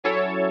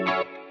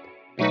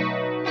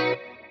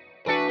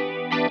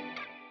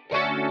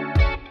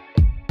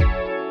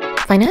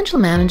Financial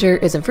Manager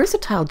is a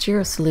versatile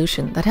Jira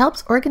solution that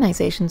helps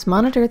organizations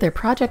monitor their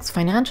project's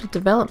financial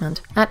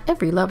development at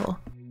every level.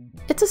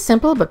 It's a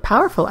simple but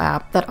powerful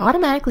app that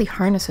automatically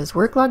harnesses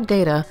work log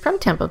data from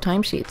Tempo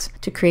Timesheets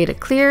to create a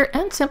clear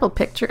and simple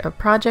picture of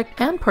project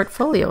and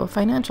portfolio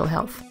financial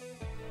health.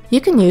 You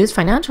can use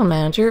Financial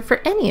Manager for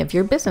any of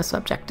your business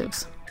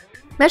objectives.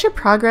 Measure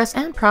progress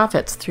and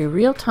profits through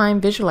real-time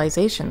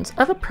visualizations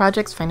of a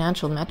project's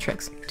financial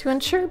metrics to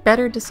ensure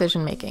better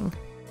decision-making.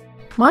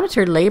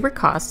 Monitor labor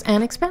costs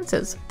and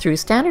expenses through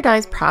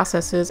standardized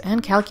processes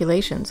and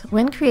calculations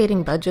when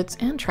creating budgets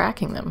and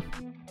tracking them.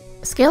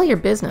 Scale your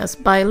business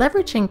by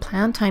leveraging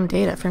plan time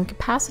data from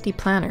Capacity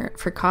Planner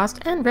for cost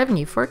and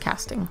revenue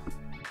forecasting.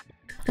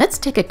 Let's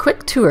take a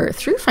quick tour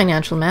through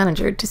Financial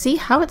Manager to see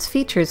how its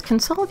features can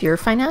solve your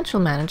financial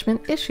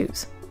management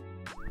issues.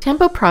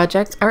 Tempo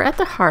projects are at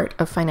the heart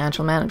of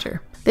Financial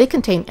Manager. They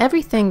contain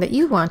everything that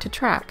you want to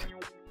track.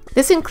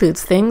 This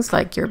includes things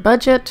like your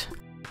budget,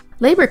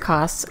 labor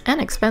costs and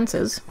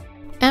expenses,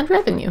 and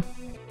revenue.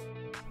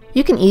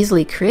 You can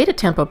easily create a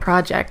Tempo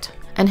project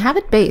and have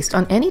it based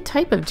on any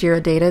type of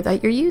Jira data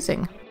that you're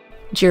using.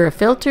 Jira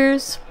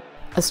filters,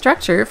 a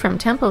structure from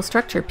Tempo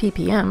Structure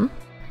PPM,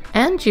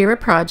 and Jira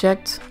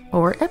projects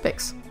or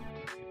epics.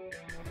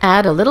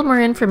 Add a little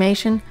more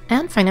information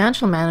and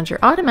Financial Manager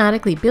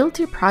automatically builds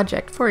your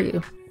project for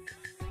you.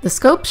 The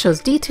scope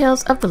shows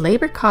details of the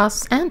labor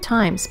costs and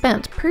time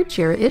spent per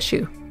Jira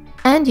issue.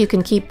 And you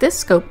can keep this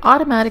scope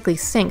automatically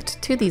synced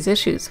to these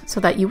issues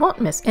so that you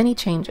won't miss any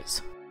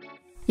changes.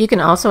 You can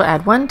also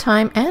add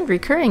one-time and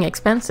recurring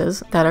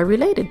expenses that are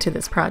related to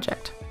this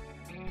project.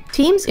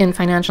 Teams in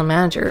Financial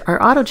Manager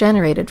are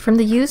auto-generated from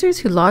the users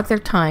who log their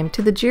time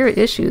to the Jira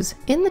issues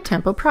in the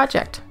Tempo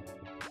project.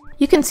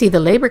 You can see the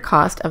labor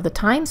cost of the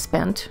time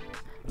spent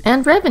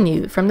and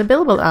revenue from the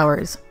billable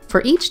hours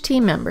for each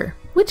team member,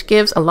 which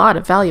gives a lot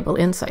of valuable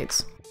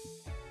insights.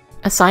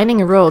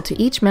 Assigning a role to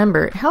each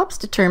member helps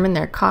determine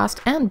their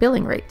cost and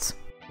billing rates.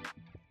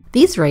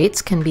 These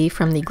rates can be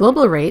from the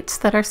global rates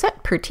that are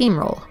set per team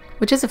role,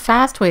 which is a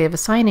fast way of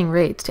assigning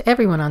rates to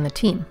everyone on the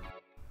team.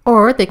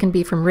 Or they can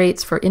be from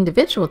rates for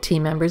individual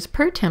team members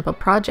per Tempo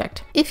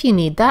project, if you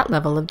need that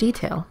level of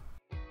detail.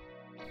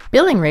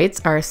 Billing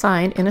rates are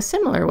assigned in a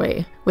similar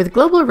way, with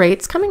global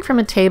rates coming from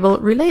a table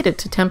related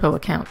to Tempo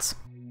accounts.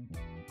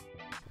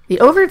 The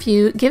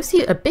overview gives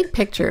you a big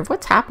picture of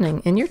what's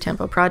happening in your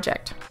Tempo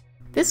project.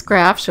 This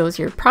graph shows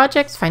your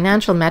project's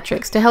financial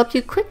metrics to help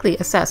you quickly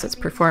assess its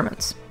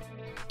performance.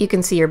 You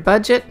can see your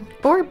budget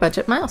or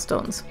budget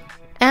milestones,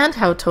 and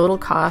how total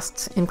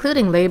costs,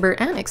 including labor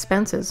and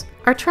expenses,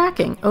 are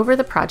tracking over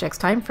the project's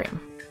timeframe.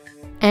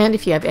 And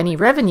if you have any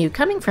revenue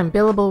coming from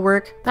billable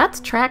work, that's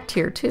tracked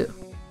here too.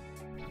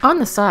 On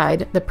the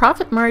side, the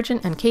profit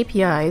margin and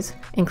KPIs,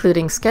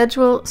 including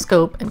schedule,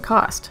 scope, and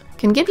cost,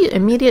 can give you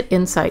immediate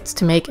insights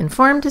to make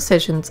informed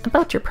decisions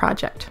about your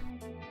project.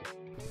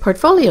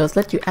 Portfolios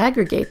let you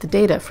aggregate the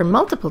data from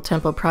multiple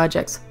Tempo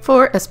projects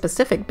for a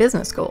specific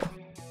business goal.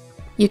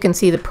 You can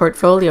see the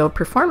portfolio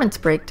performance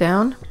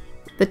breakdown,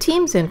 the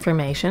team's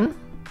information,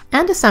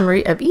 and a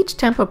summary of each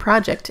Tempo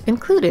project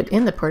included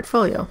in the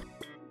portfolio.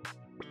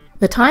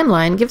 The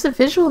timeline gives a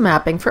visual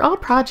mapping for all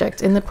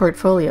projects in the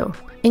portfolio,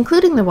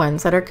 including the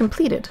ones that are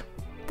completed.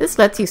 This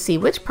lets you see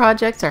which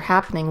projects are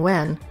happening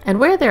when and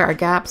where there are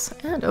gaps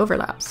and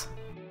overlaps.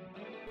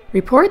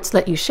 Reports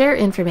let you share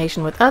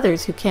information with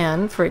others who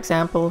can, for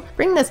example,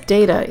 bring this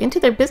data into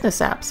their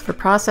business apps for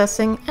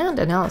processing and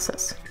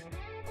analysis.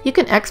 You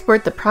can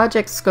export the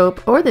project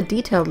scope or the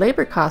detailed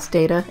labor cost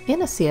data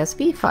in a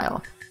CSV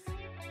file,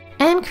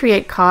 and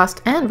create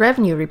cost and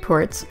revenue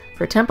reports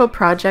for Tempo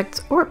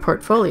projects or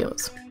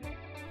portfolios.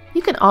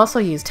 You can also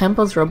use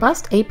Tempo's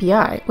robust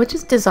API, which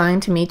is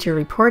designed to meet your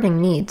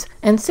reporting needs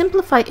and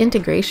simplify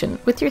integration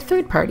with your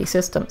third-party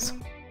systems.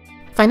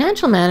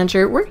 Financial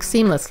Manager works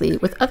seamlessly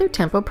with other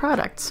Tempo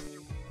products.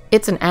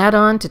 It's an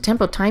add-on to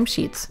Tempo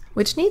Timesheets,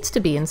 which needs to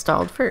be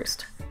installed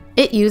first.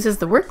 It uses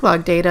the work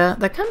log data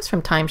that comes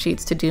from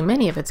timesheets to do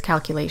many of its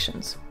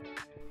calculations.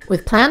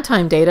 With plan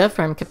time data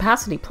from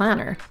Capacity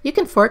Planner, you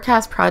can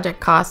forecast project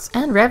costs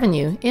and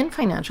revenue in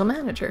Financial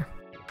Manager.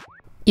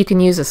 You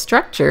can use a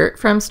structure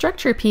from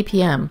Structure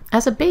PPM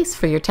as a base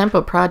for your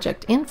Tempo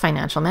project in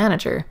Financial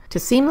Manager to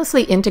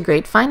seamlessly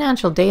integrate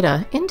financial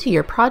data into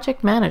your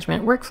project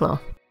management workflow.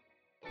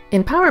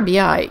 In Power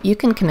BI, you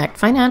can connect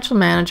Financial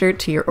Manager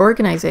to your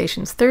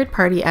organization's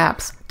third-party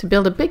apps to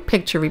build a big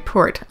picture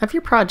report of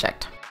your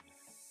project.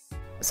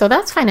 So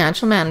that's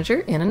Financial Manager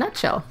in a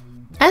nutshell.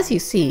 As you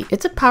see,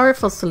 it's a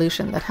powerful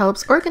solution that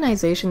helps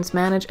organizations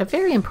manage a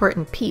very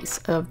important piece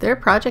of their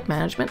project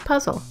management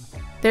puzzle,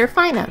 their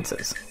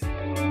finances.